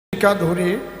টিকা ধরে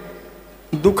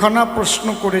দুখানা প্রশ্ন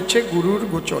করেছে গুরুর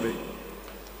গোচরে।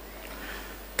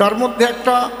 তার মধ্যে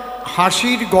একটা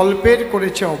হাসির গল্পের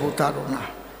করেছে অবতারণা।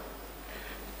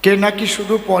 কে নাকি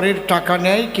শুধু পরের টাকা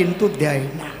নেয় কিন্তু দেয়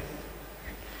না।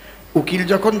 উকিল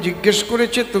যখন জিজ্ঞেস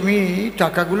করেছে তুমি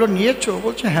টাকাগুলো নিয়েছো,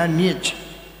 বলছে হ্যাঁ নিয়েছি।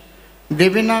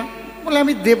 দেবে না? বলে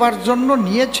আমি দেবার জন্য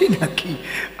নিয়েছি নাকি,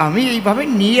 আমি এইভাবে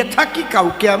নিয়ে থাকি,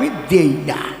 কাউকে আমি দেই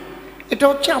না, এটা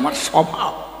হচ্ছে আমার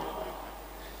স্বভাব,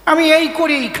 আমি এই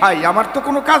করেই খাই, আমার তো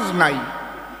কোনো কাজ নাই।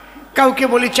 কাউকে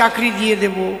বলি চাকরি দিয়ে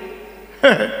দেব,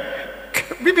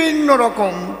 বিভিন্ন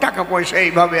রকম টাকা পয়সা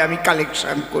এইভাবে আমি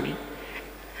কালেকশন করি।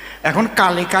 এখন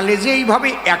কালে কালে যে এইভাবে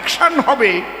অ্যাকশন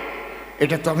হবে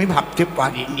এটা তো আমি ভাবতে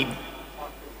পারিনি।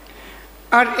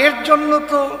 আর এর জন্য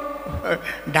তো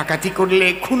ডাকাতি করলে,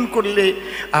 খুন করলে,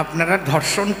 আপনারা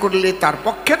ধর্ষণ করলে তার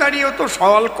পক্ষে দাঁড়িয়েও তো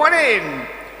সওয়াল করেন,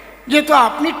 যেহেতু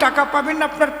আপনি টাকা পাবেন,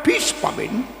 আপনার ফিস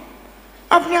পাবেন,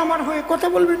 আপনি আমার হয়ে কথা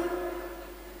বলবেন,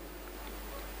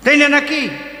 তাই না নাকি?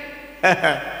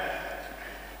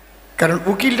 কারণ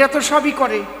উকিলরা তো সবই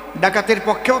করে, ডাকাতের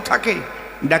পক্ষেও থাকে,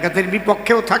 ডাকাতের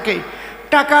বিপক্ষেও থাকে।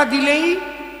 টাকা দিলেই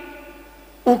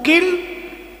উকিল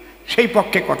সেই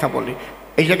পক্ষে কথা বলে।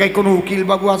 এই জায়গায় কোনো উকিল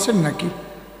বাবু আছেন নাকি?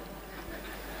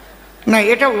 না,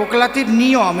 এটা ওকালতির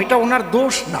নিয়ম, এটা ওনার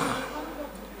দোষ না।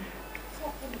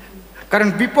 কারণ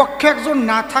বিপক্ষে একজন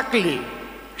না থাকলে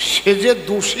সে যে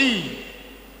দোষী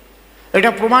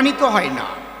এটা প্রমাণিত হয় না,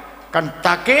 কারণ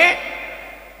তাকে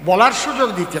বলার সুযোগ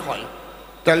দিতে হয়।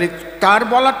 তাহলে তার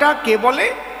বলাটা কে বলে?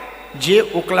 যে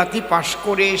ওকালতি পাশ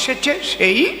করে এসেছে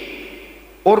সেই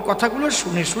ওর কথাগুলো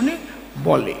শুনে শুনে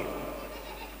বলে।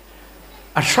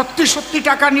 আর সত্যি সত্যি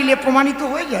টাকা নিলে প্রমাণিত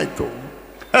হয়ে যায় তো,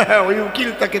 ওই উকিল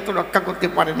তাকে তো রক্ষা করতে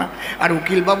পারে না। আর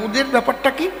উকিল বাবুদের ব্যাপারটা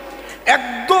কি,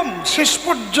 একদম শেষ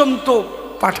পর্যন্ত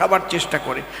পাঠাবার চেষ্টা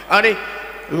করে। আরে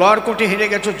লয়ার কোর্টে হেরে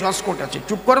গেছো, জজ কোর্ট আছে,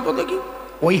 চুপ করো তো দেখি,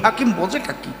 ওই হাকিম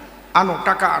বোঝেটা কি, আনো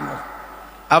টাকা আনো।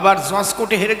 আবার জজ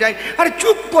কোর্টে হেরে যায়, আরে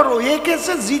চুপ করো, এ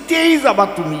কেসে জিতেই যাবা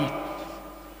তুমি,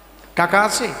 টাকা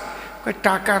আছে?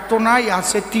 টাকা তো নাই,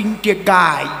 আছে 3টে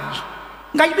গাই,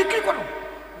 গাই বিক্রি করো,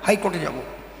 হাইকোর্টে যাব।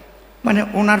 মানে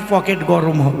ওনার পকেট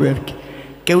গরম হবে আর কি,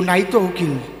 কেউ নাই তো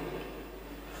উকিল।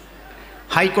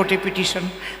 হাইকোর্টে পিটিশন,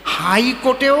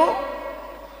 হাইকোর্টেও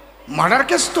মার্ডার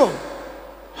কেস তো,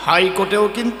 হাইকোর্টেও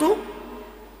কিন্তু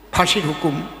ফাঁসির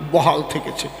হুকুম বহাল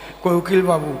থেকেছে। কই উকিল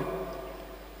বাবু,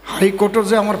 হাইকোর্টও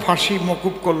যে আমার ফাঁসি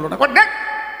মকুব করলো না। দেখ,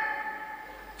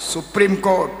 সুপ্রিম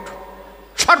কোর্ট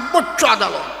সর্বোচ্চ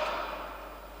আদালত,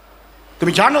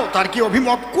 তুমি জানো তার কি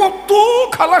অভিমত, কত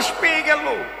খালাস পেয়ে গেল।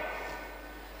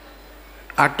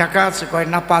 আর টাকা আছে? কয়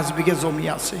না, 5 বিঘে জমি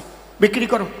আছে, বিক্রি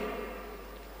করো।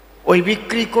 ওই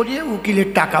বিক্রি করিয়ে উকিলের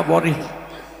টাকা বরে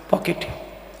পকেটে,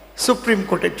 সুপ্রিম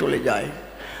কোর্টে চলে যায়।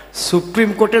 সুপ্রিম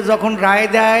কোর্টে যখন রায়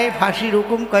দেয় ফাঁসির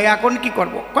হুকুম, কয় এখন কি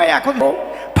করবো? কয় এখন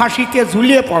ফাঁসিতে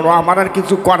ঝুলিয়ে পড়ো, আমার আর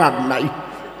কিছু করার নাই।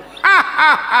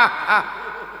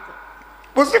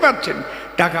 বুঝতে পারছেন,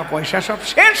 টাকা পয়সা সব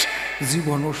শেষ,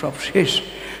 জীবনও সব শেষ।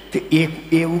 তো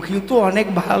এ উকিল তো অনেক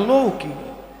ভালো উকিল,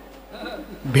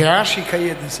 ভ্যা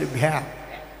শিখাইয়ে দিছে, ভ্যা।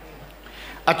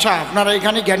 আচ্ছা, আপনারা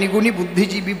এখানে জ্ঞানীগুণী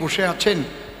বুদ্ধিজীবী বসে আছেন,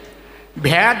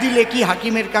 ভ্যা দিলে কি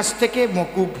হাকিমের কাছ থেকে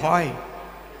মকুব হয়?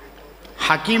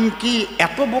 হাকিম কি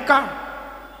এত বোকা,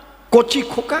 কচি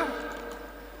খোকা?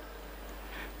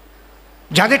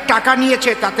 যাদের টাকা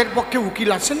নিয়েছে তাদের পক্ষে উকিল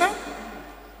আছে না?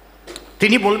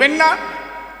 তিনি বলবেন না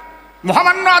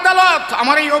মহামান্য আদালত,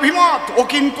 আমার এই অভিমত, ও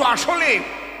কিন্তু আসলে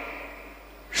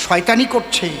শয়তানি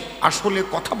করছে, আসলে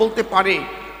কথা বলতে পারে,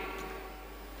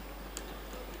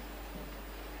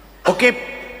 ওকে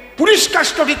পুলিশ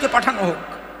কাস্টডিতে পাঠানো হোক,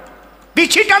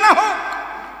 পিছি টানা হোক,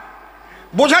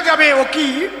 বোঝা যাবে ও কি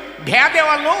ভ্যা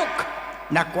দেওয়া লোক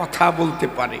না কথা বলতে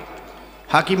পারে।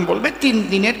 হাকিম বলবে 3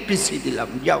 দিনের পিছি দিলাম,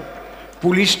 যাও।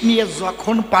 পুলিশ নিয়ে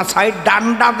যখন পাছায়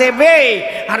ডান্ডা দেবে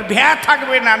আর ভ্যা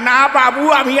থাকবে না, না বাবু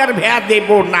আমি আর ভ্যা দেব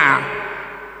না।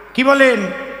 কি বলেন?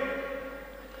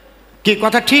 কি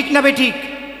কথা ঠিক না বেঠিক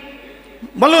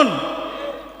বলুন?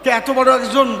 তো এত বড়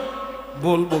একজন,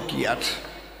 বলবো কি আর,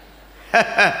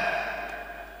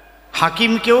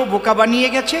 হাকিমকেও বোকা বানিয়ে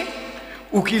গেছে,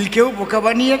 উকিলকেও বোকা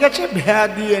বানিয়ে গেছে, ভ্যা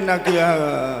দিয়ে নাকি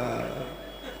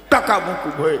টাকা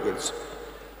মকুব হয়ে গেছে।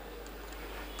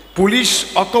 পুলিশ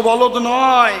অত বলদ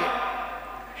নয়।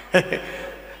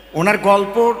 ওনার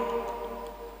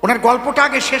গল্পটা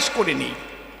আগে শেষ করে নিই,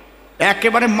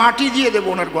 একেবারে মাটি দিয়ে দেব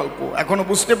ওনার গল্প। এখনো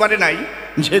বুঝতে পারে নাই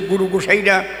যে গুরু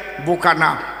গোসাইরা বোকা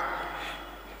না।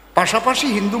 পাশাপাশি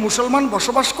হিন্দু মুসলমান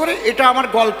বসবাস করে, এটা আমার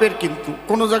গল্পের, কিন্তু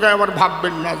কোনো জায়গায় আবার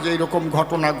ভাববেন না যে এরকম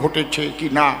ঘটনা ঘটেছে কি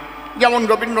না। যেমন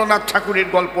রবীন্দ্রনাথ ঠাকুরের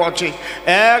গল্প আছে,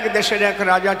 এক দেশের এক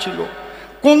রাজা ছিল,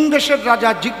 কোন দেশের রাজা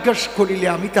জিজ্ঞেস করিলে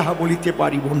আমি তাহা বলিতে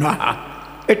পারিব না,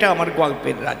 এটা আমার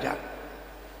গল্পের রাজা।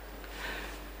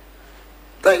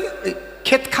 তাই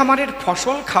ক্ষেত খামারের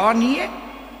ফসল খাওয়া নিয়ে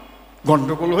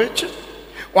গন্ডগোল হয়েছে।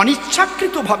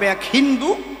 অনিচ্ছাকৃতভাবে এক হিন্দু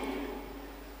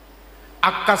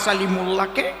আক্কাস আলী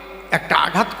মোল্লাকে একটা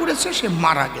আঘাত করেছে, সে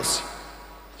মারা গেছে।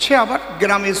 সে আবার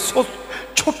গ্রামের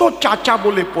ছোট চাচা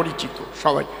বলে পরিচিত,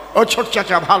 সবাই ও ছোট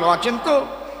চাচা ভালো আছেন তো?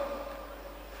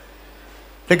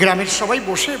 গ্রামের সবাই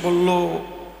বসে বলল,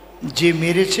 যে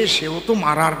মেরেছে সেও তো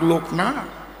মারার লোক না,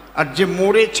 আর যে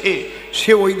মরেছে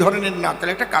সে ওই ধরনের না,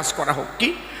 তাহলে একটা কাজ করা হোক। কি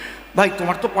ভাই,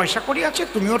 তোমার তো পয়সা করি আছে,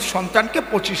 তুমি ওর সন্তানকে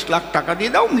 25 লাখ টাকা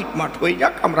দিয়ে দাও, মিটমাট হয়ে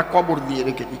যাক, আমরা কবর দিয়ে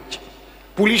রেখে দিচ্ছি।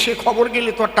 পুলিশে খবর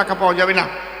গেলে তো আর টাকা পাওয়া যাবে না,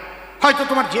 হয়তো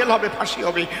তোমার জেল হবে, ফাঁসি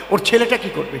হবে। ওর ছেলেটা কি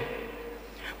করবে?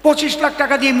 25 লাখ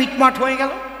টাকা দিয়ে মিটমাট হয়ে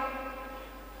গেল,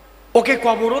 ওকে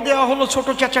কবরও দেওয়া হলো ছোট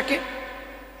চাচাকে।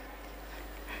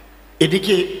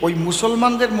 এদিকে ওই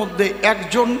মুসলমানদের মধ্যে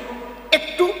একজন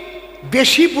একটু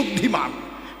বেশি বুদ্ধিমান,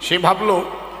 সে ভাবলো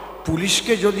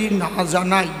পুলিশকে যদি না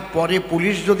জানাই, পরে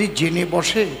পুলিশ যদি জেনে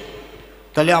বসে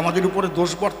তাহলে আমাদের উপরে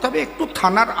দোষ বর্তাবে, একটু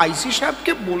থানার আইসি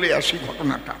সাহেবকে বলে আসি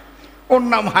ঘটনাটা। ওর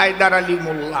নাম হায়দার আলী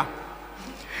মোল্লা।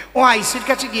 ও আইসির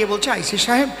কাছে গিয়ে বলছে, আইসি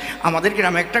সাহেব আমাদের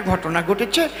গ্রামে একটা ঘটনা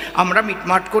ঘটেছে, আমরা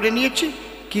মিটমাট করে নিয়েছি।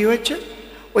 কি হয়েছে?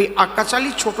 ওই আক্কাস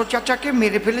আলী ছোট চাচাকে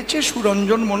মেরে ফেলেছে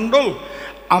সুরঞ্জন মণ্ডল,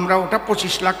 আমরা ওটা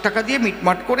 25 লাখ টাকা দিয়ে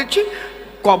মিটমাট করেছি,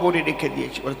 কবরে রেখে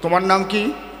দিয়েছি। বলে তোমার নাম কি?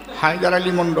 হায়দার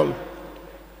আলী মণ্ডল।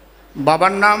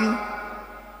 বাবার নাম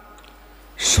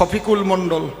শফিকুল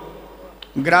মণ্ডল।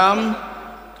 গ্রাম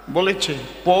বলেছে,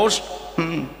 পোস্ট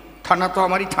থানা তো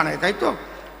আমারই থানায়, তাই তো?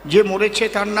 যে মরেছে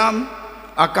তার নাম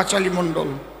আক্কাস আলী মণ্ডল,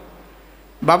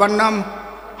 বাবার নাম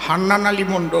হান্নান আলী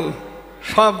মণ্ডল,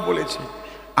 সব বলেছে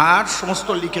আর সমস্ত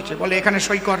লিখেছে। বলে এখানে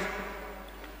সই কর।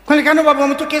 বলে কেন বাবু,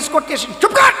 আমি তো কেস করতে এসেছি।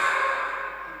 চুপ কর,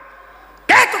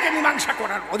 কে তোকে মীমাংসা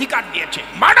করার অধিকার দিয়েছে?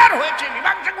 মার্ডার হয়েছে,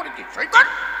 মীমাংসা করেছি, সই কর।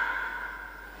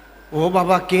 ও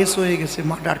বাবা, কেস হয়ে গেছে,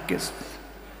 মার্ডার কেস,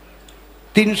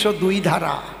 302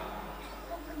 ধারা।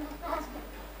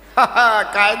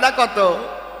 কায়দা কত!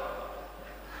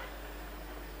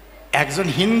 একজন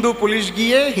হিন্দু পুলিশ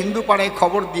গিয়ে হিন্দু পাড়ায়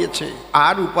খবর দিয়েছে,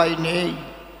 আর উপায় নেই,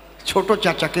 ছোট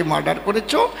চাচাকে মার্ডার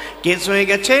করেছ, কেস হয়ে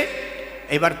গেছে,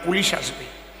 এবার পুলিশ আসবে।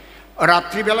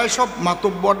 রাত্রিবেলায় সব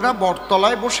মাতব্বররা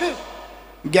বটতলায় বসে,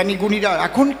 জ্ঞানীগুণীরা,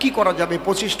 এখন কি করা যাবে?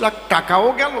 25 লাখ টাকাও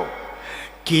গেল,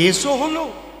 কেসও হলো।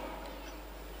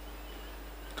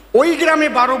 ওই গ্রামে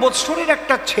 12 বৎসরের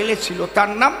একটা ছেলে ছিল, তার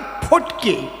নাম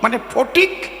ফটকে, মানে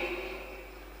ফটিক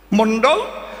মণ্ডল,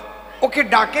 ওকে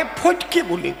ডাকে ফটকে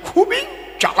বলে, খুবই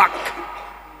চালাক।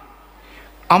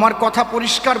 আমার কথা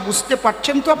পরিষ্কার বুঝতে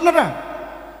পারছেন তো আপনারা?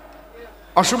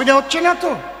 অসুবিধা হচ্ছে না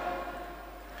তো?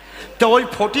 তো ওই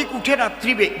ফটিক উঠে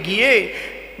রাত্রি গিয়ে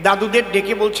দাদুদের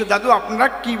ডেকে বলছে, দাদু আপনারা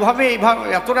কিভাবে এইভাবে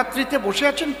এত রাত্রিতে বসে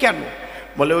আছেন কেন?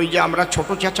 বলে ওই যে আমরা ছোট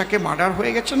চাচাকে মার্ডার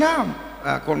হয়ে গেছে না,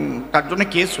 এখন তার জন্য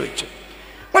কেস হয়েছে।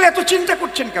 বলে এত চিন্তা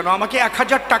করছেন কেন? আমাকে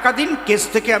 1000 টাকা দিন, কেস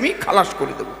থেকে আমি খালাস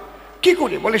করে দেবো। কি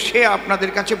করে? বলে সে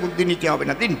আপনাদের কাছে বুদ্ধি নিতে হবে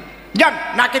না, দিন, যান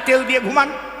নাকে তেল দিয়ে ঘুমান।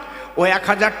 ও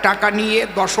 1000 টাকা নিয়ে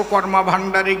দশকর্মা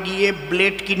ভাণ্ডারে গিয়ে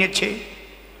ব্লেড কিনেছে,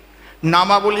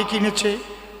 নামাবলী কিনেছে,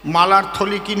 মালার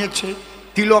থলি কিনেছে,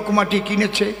 তিলক মাটি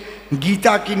কিনেছে,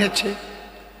 গীতা কিনেছে,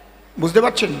 বুঝতে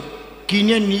পারছেন?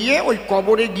 কিনে নিয়ে ওই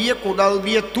কবরে গিয়ে কোদাল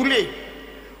দিয়ে তুলে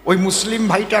ওই মুসলিম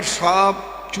ভাইটার সব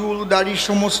চুল দাড়ি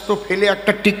সমস্ত ফেলে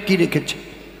একটা টিক্কি রেখেছে,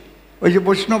 ওই যে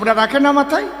বৈষ্ণবরা রাখে না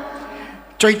মাথায়,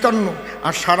 চৈতন্য,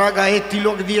 আর সারা গায়ে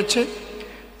তিলক দিয়েছে।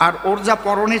 আর ওর যা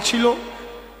পরনে ছিল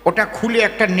ওটা খুলে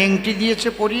একটা নেংটি দিয়েছে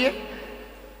পরিয়ে,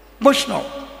 বৈষ্ণব।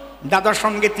 দাদার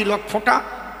সঙ্গে তিলক ফোঁটা,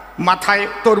 মাথায়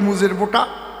তরমুজের বোটা,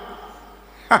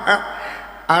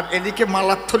 আর এদিকে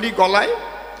মালাথলি গলায়,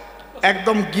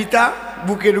 একদম গীতা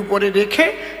বুকের উপরে রেখে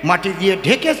মাটি দিয়ে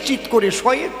ঢেকে চিৎ করে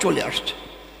শয়ে চলে আসছে।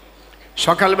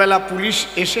 সকালবেলা পুলিশ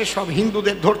এসে সব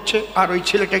হিন্দুদের ধরছে, আর ওই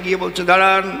ছেলেটা গিয়ে বলছে,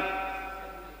 দাঁড়ান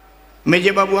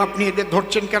মেজেবাবু, আপনি এদের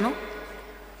ধরছেন কেন?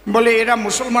 বলে এরা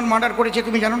মুসলমান মার্ডার করেছে,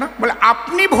 তুমি জানো না? বলে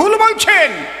আপনি ভুল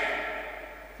বলছেন,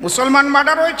 মুসলমান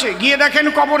মার্ডার হয়েছে, গিয়ে দেখেন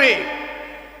কবরে।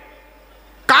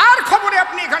 কার খবরে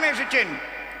আপনি এখানে এসেছেন?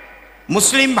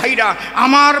 মুসলিম ভাইরা,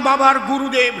 আমার বাবার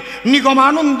গুরুদেব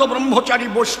নিগমানন্দ ব্রহ্মচারী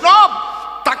বৈষ্ণব,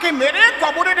 তাকে মেরে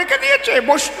কবরে রেখে দিয়েছে,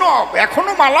 বৈষ্ণব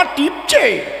এখনো মালা টিপছে।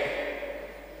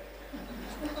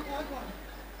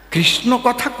 কৃষ্ণ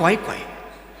কথা কয় কয়।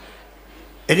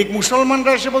 এদিক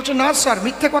মুসলমানরা এসে বলছে, না স্যার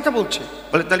মিথ্যে কথা বলছে।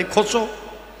 বলে তাহলে খোঁচো।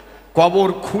 কবর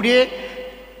খুঁড়ে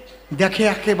দেখে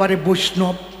একেবারে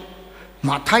বৈষ্ণব,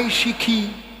 মাথায় শিখি,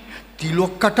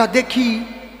 তিলক কাটা দেখি,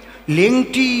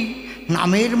 লেংটি,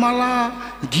 নামের মালা,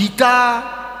 গীতা,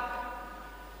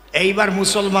 এইবার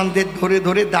মুসলমানদের ধরে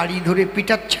ধরে দাড়ি ধরে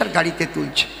পিটাচ্ছে আর গাড়িতে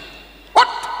তুলছে।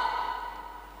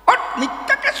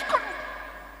 মিথ্যা কেস কর।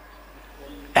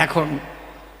 এখন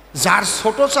যার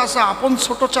ছোট চাচা, আপন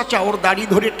ছোট চাচা, ওর দাড়ি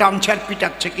ধরে টানছে আর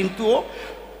পিটাচ্ছে, কিন্তু ও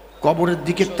কবরের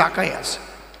দিকে তাকায় আছে।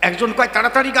 একজন কয়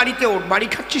তাড়াতাড়ি গাড়িতে ওঠ, বাড়ি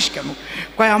খাচ্ছিস কেন?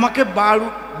 কয় আমাকে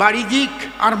বাড়ি দিক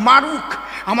আর মারুক,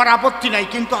 আমার আপত্তি নাই,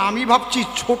 কিন্তু আমি ভাবছি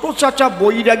ছোট চাচা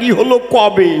বৈরাগী হলো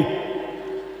কবে?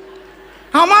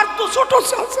 আমার তো ছোট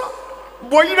চাচা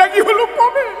বৈরাগী হলো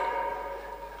কবে?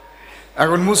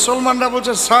 এখন মুসলমানরা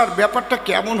বলছে স্যার ব্যাপারটা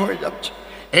কেমন হয়ে যাচ্ছে।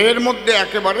 এর মধ্যে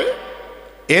একেবারে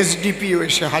এসডিপিও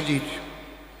এসে হাজির।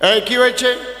 এই কি হয়েছে,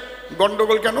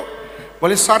 গন্ডগোল কেন?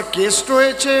 বলে স্যার কেস তো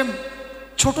হয়েছে,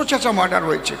 ছোট চাচা মার্ডার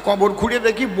হয়েছে। কবর খুঁড়ে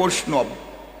দেখি বৈষ্ণব।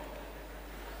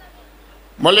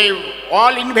 বলে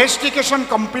অল ইনভেস্টিগেশন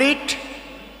কমপ্লিট?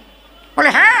 বলে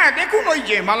হ্যাঁ দেখুন ওই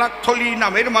যে মালাথলি,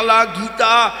 নামের মালা,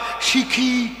 গীতা,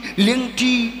 শিখি,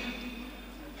 লেংটি।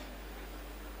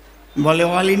 বলে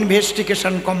অল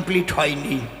ইনভেস্টিগেশন কমপ্লিট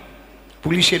হয়নি,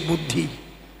 পুলিশের বুদ্ধি।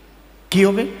 কি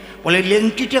হবে? বলে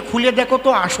লেংটিটা খুলে দেখো তো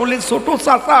আসলে ছোট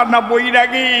চাচা না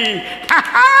বৈরাগী।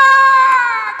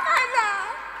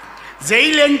 যেই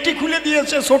লেংটি খুলে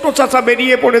দিয়েছে ছোট চাচা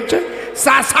বেরিয়ে পড়েছে,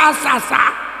 চাচা চাচা।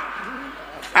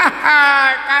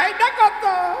 কায়দা কত!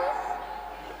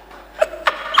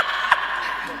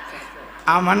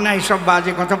 আমার না এইসব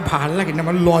বাজে কথা ভালো লাগে না,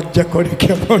 আমার লজ্জা করে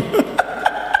কেমন।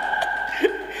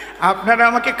 আপনারা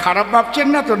আমাকে খারাপ ভাবছেন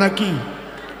না তো নাকি?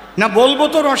 না বলবো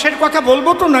তো, রসের কথা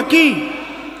বলবো তো নাকি?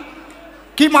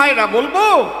 কি মায়েরা বলবো?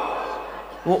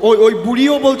 ওই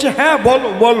বুড়িও বলছে হ্যাঁ বলো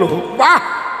বলো। বাহ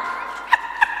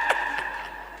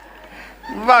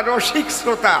বা রসিক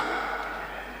শ্রোতা।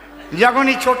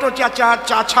 যখনই ছোট চাচা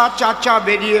চাচা চাচা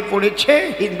বেরিয়ে পড়েছে,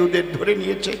 হিন্দুদের ধরে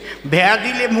নিয়েছে। ভ্যা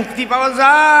দিলে মুক্তি পাওয়া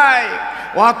যায়,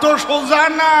 অত সোজা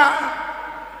না।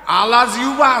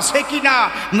 আলাজিউবা আছে কিনা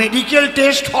মেডিকেল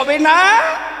টেস্ট হবে না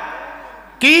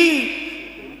কি?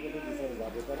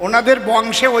 ওনাদের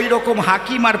বংশে ওই রকম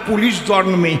হাকিম আর পুলিশ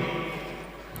জন্মে,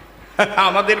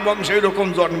 আমাদের বংশে ওই রকম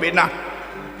জন্মে না।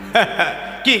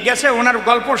 কি গেছে ওনার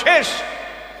গল্প শেষ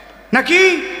নাকি?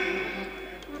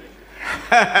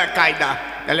 কায়দা।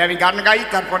 তাহলে আমি গান গাই,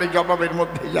 তারপরে জবাবের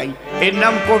মধ্যে যাই। এর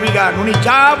নাম কবিগান। উনি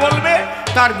যা বলবে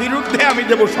তার বিরুদ্ধে আমি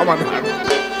দেব সমাধান।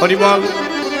 হরি বল।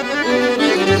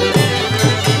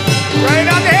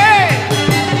 রাধে।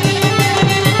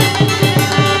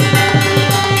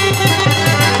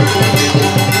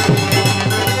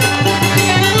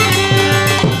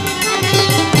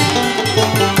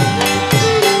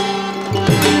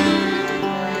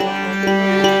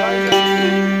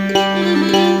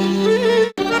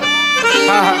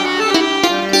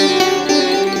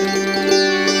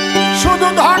 শুধু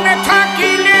ধনে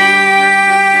থাকিলে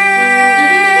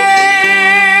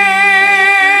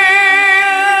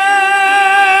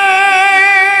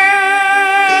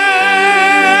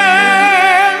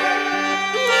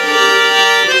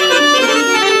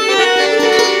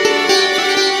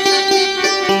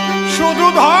শুধু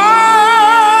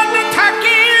ধন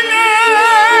থাকিলে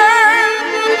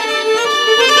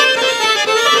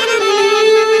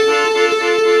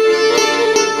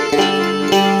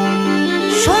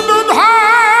শুধু ধন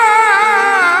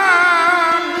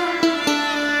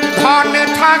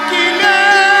থাকিলে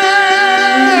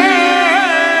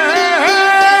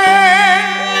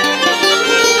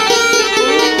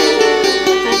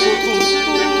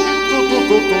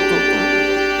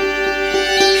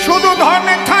শুধু ধন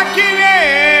থাকিলে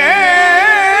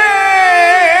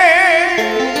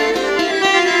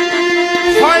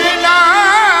হয় না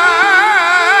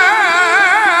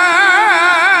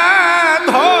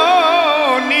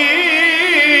ধনী।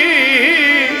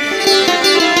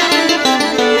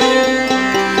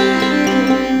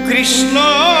 কৃষ্ণ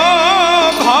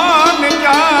ধন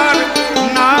যার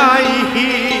নাই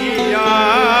হিয়ায়,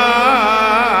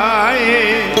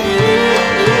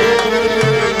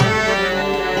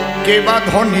 কে বা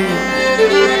ধনী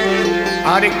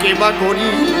আর কে বা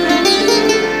গরিব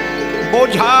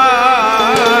বোঝা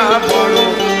বড়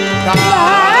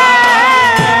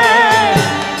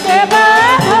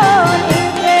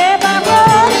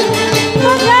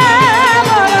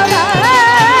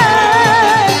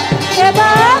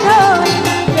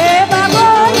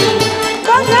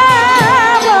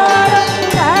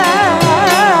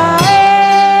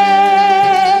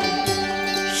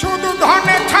শুধু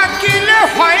ধনে থাকিলে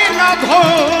হয় না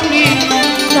ধনী,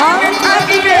 ধনে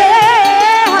থাকিলে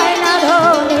হয় না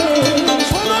ধনী।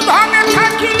 শুধু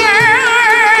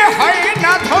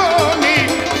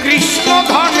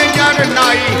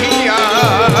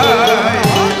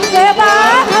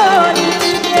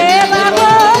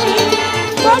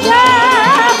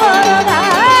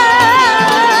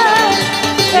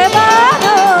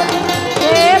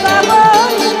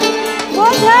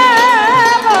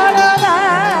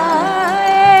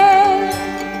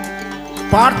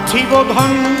পার্থিব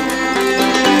ধন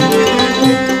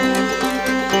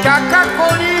টাকা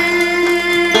করি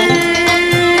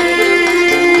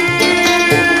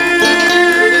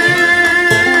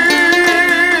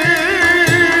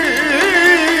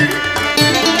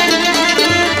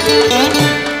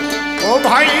ও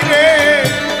ভাই রে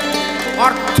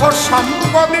অর্থ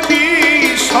সম্পদ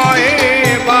বিষয়ে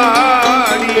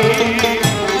বাড়ি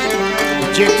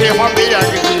যেতে হবে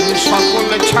একদিন সকল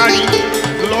ছাড়ি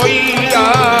লইয়া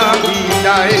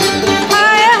বিদায়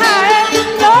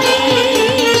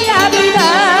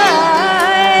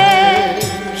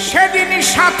সেদিন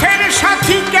সাথের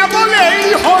সাথী কেবল এই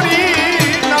হরি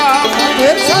নাম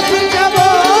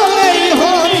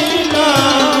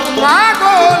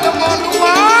পাগল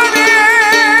মনুয়ারে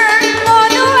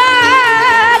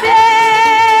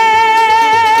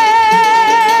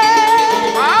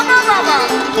বাবা বাবা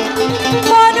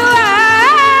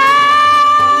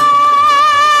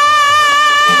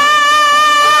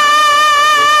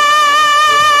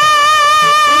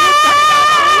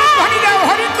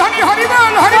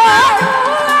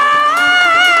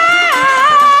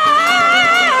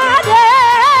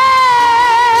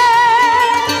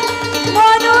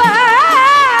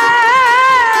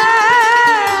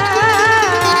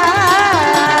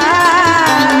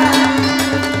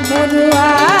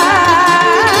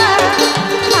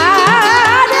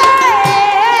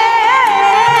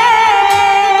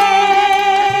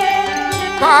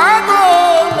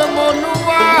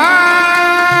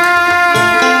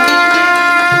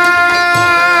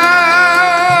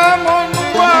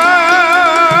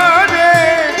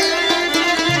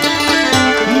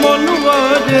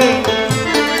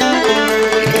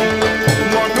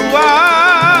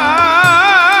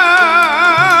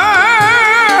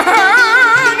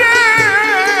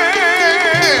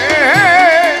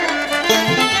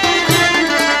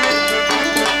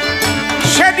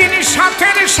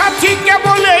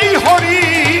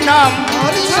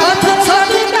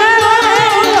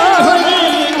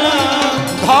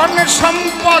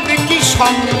সম্পদ কি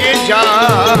সঙ্গে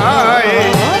যায়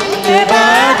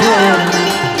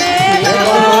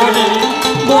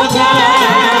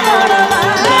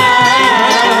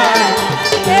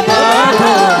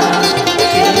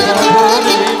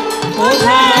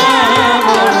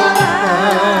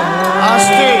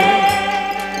আজকে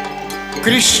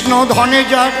কৃষ্ণ ধনে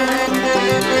যার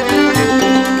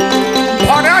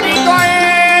ভরা হৃদয়ে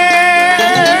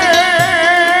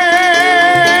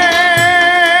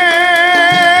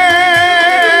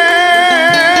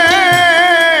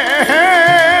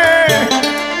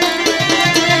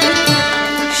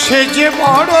সে যে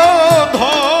বড়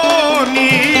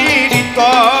ধনীর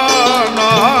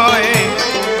নয়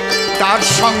তার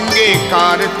সঙ্গে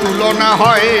কার তুলনা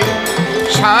হয়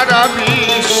সারা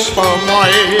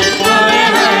বিশ্বময়ে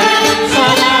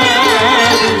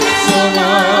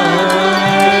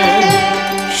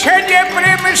সে যে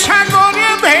প্রেম সাগরে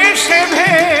ভেসে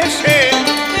ভেসে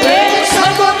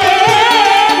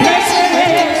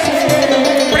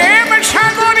প্রেম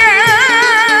সাগরে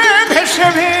ভেসে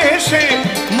ভেসে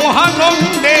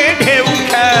মহানন্দে ঢেউ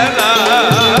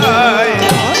খেলায়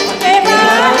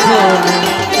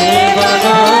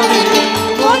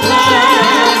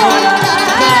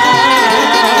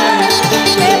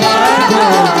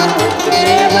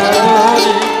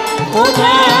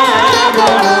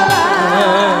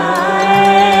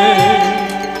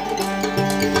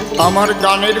আমার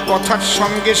গানের কথার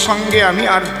সঙ্গে সঙ্গে আমি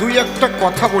আর দুই একটা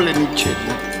কথা বলে নিচ্ছি।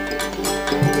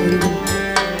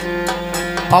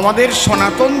 আমাদের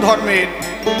সনাতন ধর্মের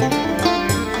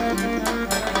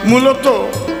মূলত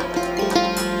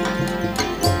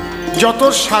যত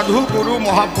সাধু গুরু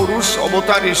মহাপুরুষ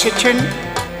অবতার এসেছেন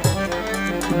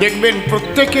দেখবেন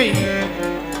প্রত্যেকেই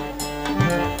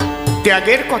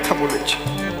ত্যাগের কথা বলেছে,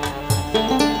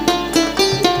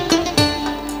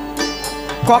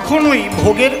 কখনোই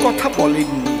ভোগের কথা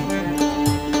বলেননি।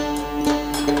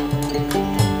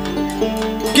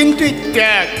 কিন্তু এই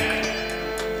ত্যাগ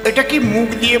এটা কি মুখ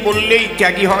দিয়ে বললেই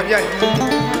ত্যাগী হওয়া যায়?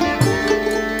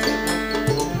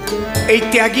 এই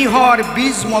ত্যাগী হওয়ার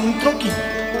বীজ মন্ত্র কি?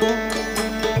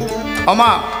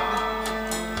 আমা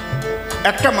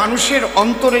একটা মানুষের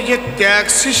অন্তরে যে ত্যাগ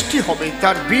সৃষ্টি হবে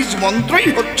তার বীজ মন্ত্রই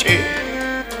হচ্ছে,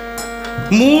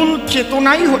 মূল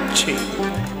চেতনাই হচ্ছে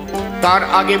তার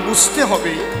আগে বুঝতে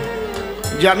হবে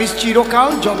যে আমি চিরকাল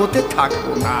জগতে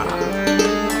থাকবো না,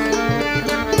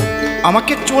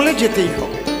 আমাকে চলে যেতেই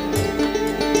হবে।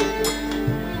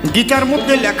 গীতার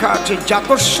মধ্যে লেখা আছে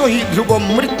জাতস্য হি ধ্রুবম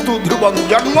মৃত্যু ধ্রুবম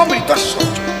জন্ম মৃতস্য।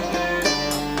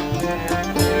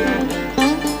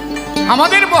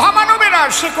 আমাদের মহামানবেরা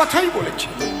সে কথাই বলেছে।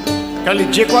 তাহলে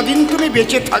যে কদিন তুমি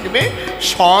বেঁচে থাকবে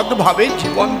সৎভাবে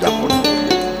জীবন যাপন করবে।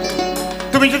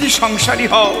 তুমি যদি সংসারী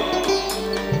হও,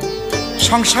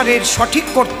 সংসারের সঠিক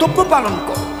কর্তব্য পালন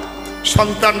করো,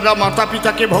 সন্তানরা মাতা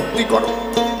পিতাকে ভক্তি করো,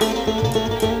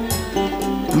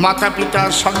 মাতা পিতা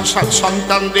সংসার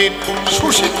সন্তানদের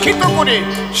সুশিক্ষিত করে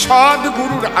সৎ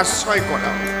গুরুর আশ্রয়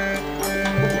করা,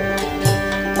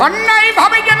 অন্যায়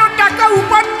ভাবে যেন টাকা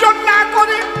উপার্জন না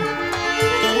করে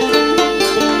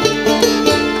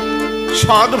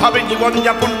সৎভাবে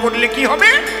জীবনযাপন করলে কি হবে?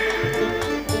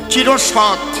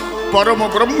 চিরসৎ পরম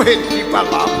ব্রহ্মের কৃপা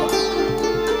লাভ।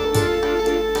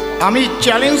 আমি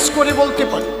চ্যালেঞ্জ করে বলতে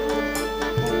পারি,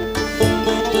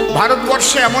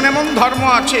 ভারতবর্ষে এমন এমন ধর্ম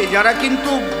আছে যারা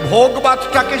কিন্তু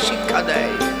ভোগবাদটাকে শিক্ষা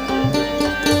দেয়।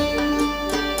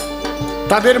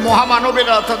 তাদের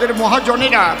মহামানবেরা, তাদের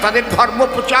মহাজনেরা, তাদের ধর্ম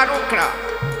প্রচারকরা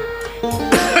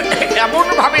এমন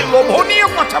ভাবে লোভনীয়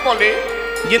কথা বলে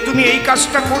যে তুমি এই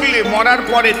কাজটা করলে মরার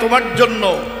পরে তোমার জন্য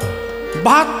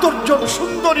 ৭২ জন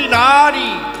সুন্দরী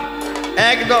নারী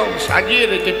একদম সাজিয়ে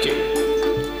রেখেছে।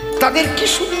 তাদের কি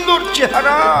সুন্দর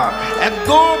চেহারা,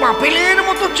 একদম আপেলের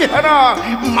মতো চেহারা,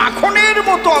 মাখনের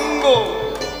মতো অঙ্গ।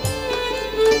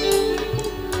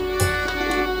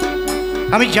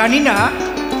 আমি জানি না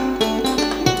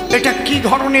এটা কি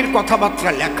ধরনের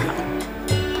কথাবার্তা লেখা।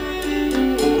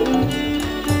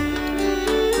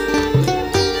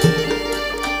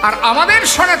 আর আমাদের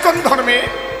সনাতন ধর্মে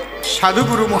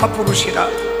সাধুগুরু মহাপুরুষেরা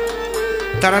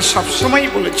তারা সবসময়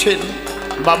বলেছেন,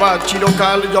 বাবা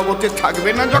চিরকাল জগতে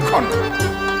থাকবে না যখন,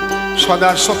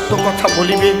 সদা সত্য কথা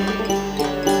বলিবে,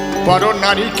 পর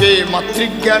নারীকে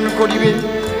মাতৃজ্ঞান করিবে,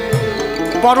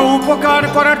 পর উপকার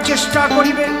করার চেষ্টা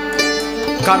করিবে,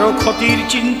 কারো ক্ষতির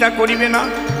চিন্তা করিবে না।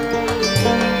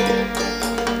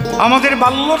 আমাদের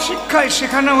বাল্য শিক্ষায়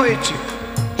শেখানো হয়েছে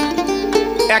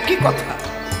একই কথা,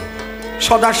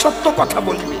 সদা সত্য কথা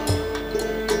বলবে।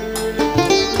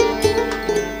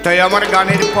 তাই আমার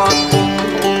গানের পর,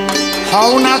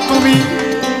 হও না তুমি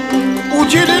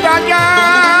উজির রাজা,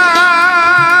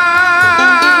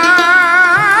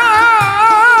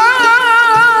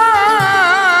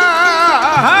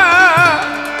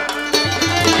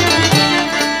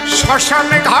 শ্মশান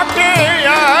ঘাটে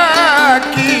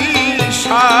কি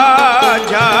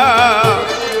সাজা,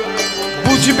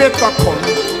 বুঝবে তখন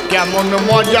কেমন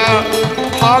মজা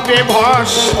হবে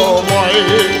ভস্মময়।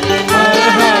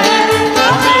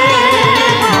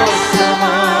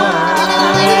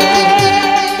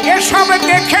 এসব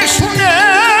দেখে শুনে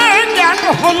জ্ঞান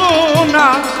হলো না,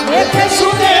 দেখে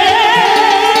শুনে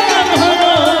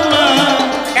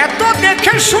এত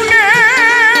দেখে শুনে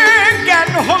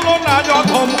জ্ঞান হলো না,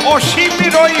 যখন অসীম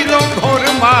রইল ঘোর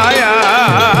মায়া।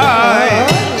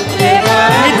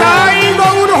 নিতাই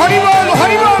গৌর হরিবল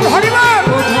হরিবল হরিবল।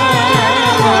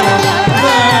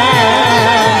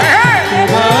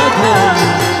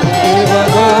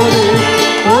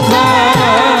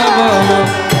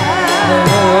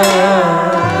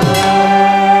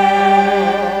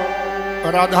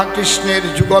 রাধা কৃষ্ণের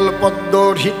যুগল পদ্ম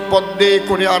হৃৎপদ্মে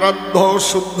করে আরাধ্য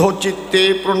শুদ্ধ চিত্তে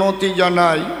প্রণতি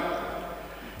জানাই।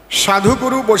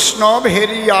 সাধুগুরু বৈষ্ণব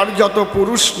হেরি আর যত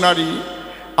পুরুষ নারী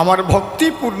আমার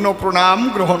ভক্তিপূর্ণ প্রণাম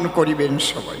গ্রহণ করিবেন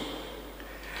সবাই।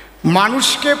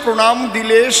 মানুষকে প্রণাম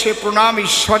দিলে সে প্রণাম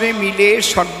ঈশ্বরে মিলে,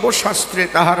 সর্বশাস্ত্রে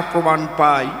তাহার প্রমাণ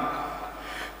পাই।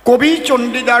 কবি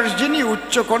চণ্ডীদাস যিনি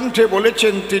উচ্চকণ্ঠে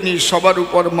বলেছেন, তিনি সবার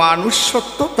উপর মানুষ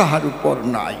সত্য, তাহার উপর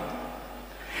নাই।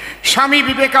 স্বামী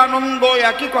বিবেকানন্দ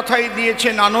একই কথাই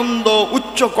দিয়েছেন আনন্দ,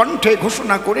 উচ্চ কণ্ঠে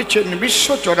ঘোষণা করেছেন বিশ্ব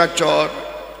চরাচর।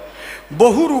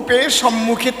 বহু রূপে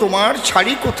সম্মুখে তোমার,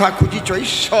 ছাড়ি কোথা খুঁজিছ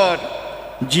ঈশ্বর।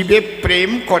 জীবে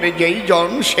প্রেম করে যেই জন,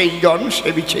 সেই জন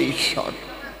সেবিছে ঈশ্বর।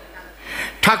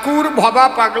 ঠাকুর ভবা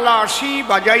পাগলা আসি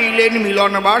বাজাইলেন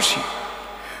মিলনবাসী,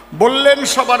 বললেন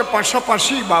সবার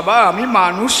পাশাপাশি, বাবা আমি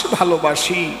মানুষ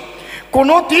ভালোবাসি।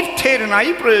 কোনো তীর্থের নাই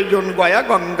প্রয়োজন গয়া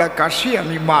গঙ্গা কাশী,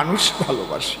 আমি মানুষ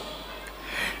ভালোবাসি।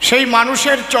 সেই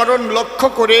মানুষের চরণ লক্ষ্য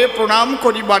করে প্রণাম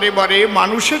করি বারে বারে।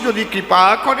 মানুষে যদি কৃপা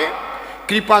করে,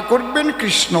 কৃপা করবেন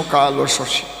কৃষ্ণকাল ও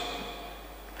শশী।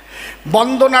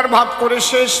 বন্দনার ভাব করে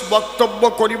শেষ বক্তব্য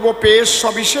করিব পেশ,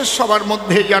 সবিশেষ সবার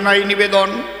মধ্যে জানাই নিবেদন।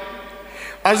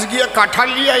 আজগিয়া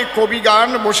কাঠালিয়ায় কবি গান,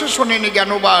 বসে শোনেন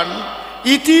জ্ঞানবান।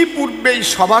 ইতিপূর্বেই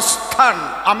সভাস্থান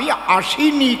আমি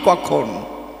আসিনি কখন,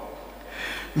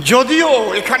 যদিও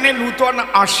এখানে নূতন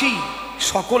আসি।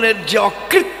 সকলের যে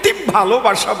অকৃত্রিম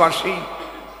ভালোবাসাবাসী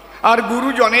আর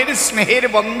গুরুজনের স্নেহের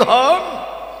বন্ধন,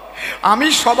 আমি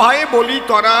সভায় বলি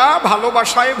তরা,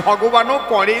 ভালোবাসায় ভগবানও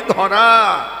পরে ধরা।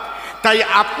 তাই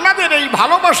আপনাদের এই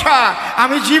ভালোবাসা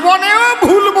আমি জীবনেও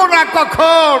ভুলবো না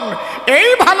কখন। এই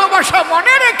ভালোবাসা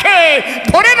মনে রেখে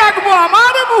ধরে রাখবো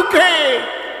আমার মুখে।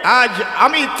 আজ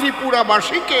আমি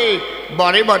ত্রিপুরাবাসীকে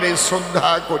বারে বারে শ্রদ্ধা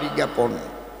করি জ্ঞাপন।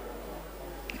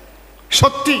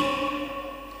 সত্যি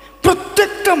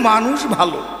প্রত্যেকটা মানুষ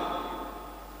ভালো।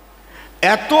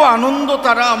 এত আনন্দ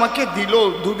তারা আমাকে দিল,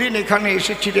 দুদিন এখানে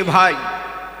এসেছি রে ভাই।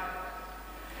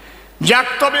 যাক,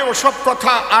 তবে ওসব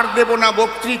কথা আর দেব না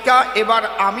বক্তৃতা, এবার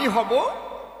আমি হব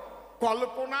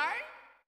কল্পনায়